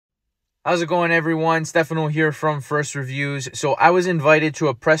How's it going, everyone? Stefano here from First Reviews. So I was invited to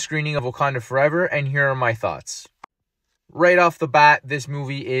a press screening of Wakanda Forever, and here are my thoughts. Right off the bat, this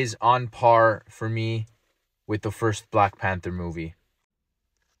movie is on par for me with the first Black Panther movie.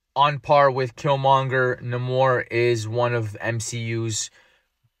 On par with Killmonger, Namor is one of MCU's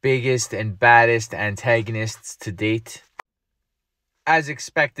biggest and baddest antagonists to date. As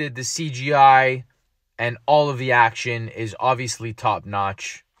expected, the CGI and all of the action is obviously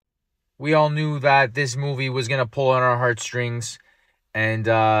top-notch. We all knew that this movie was going to pull on our heartstrings and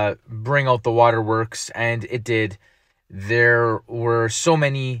bring out the waterworks, and it did. There were so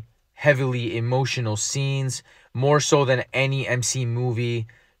many heavily emotional scenes, more so than any MC movie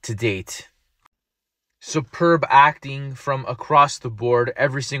to date. Superb acting from across the board.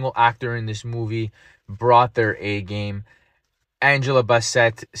 Every single actor in this movie brought their A game. Angela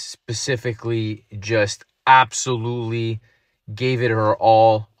Bassett specifically just absolutely gave it her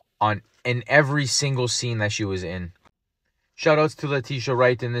all in every single scene that she was in. Shoutouts to Letitia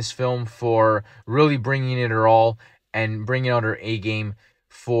Wright in this film for really bringing it her all and bringing out her A game,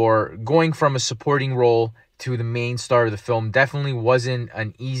 for going from a supporting role to the main star of the film. Definitely wasn't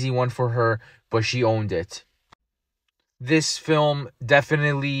an easy one for her, but she owned it. This film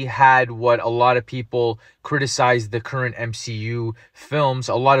definitely had what a lot of people criticized the current MCU films,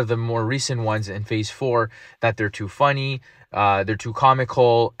 a lot of the more recent ones in Phase 4, that they're too funny, they're too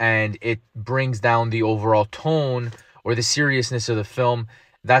comical, and it brings down the overall tone or the seriousness of the film.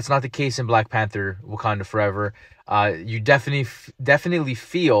 That's not the case in Black Panther Wakanda Forever. You definitely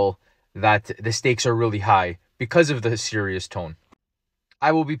feel that the stakes are really high because of the serious tone.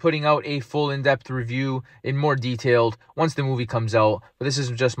 I will be putting out a full in-depth review in more detailed once the movie comes out, but this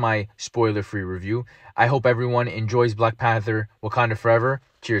is just my spoiler-free review. I hope everyone enjoys Black Panther Wakanda Forever.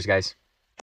 Cheers, guys.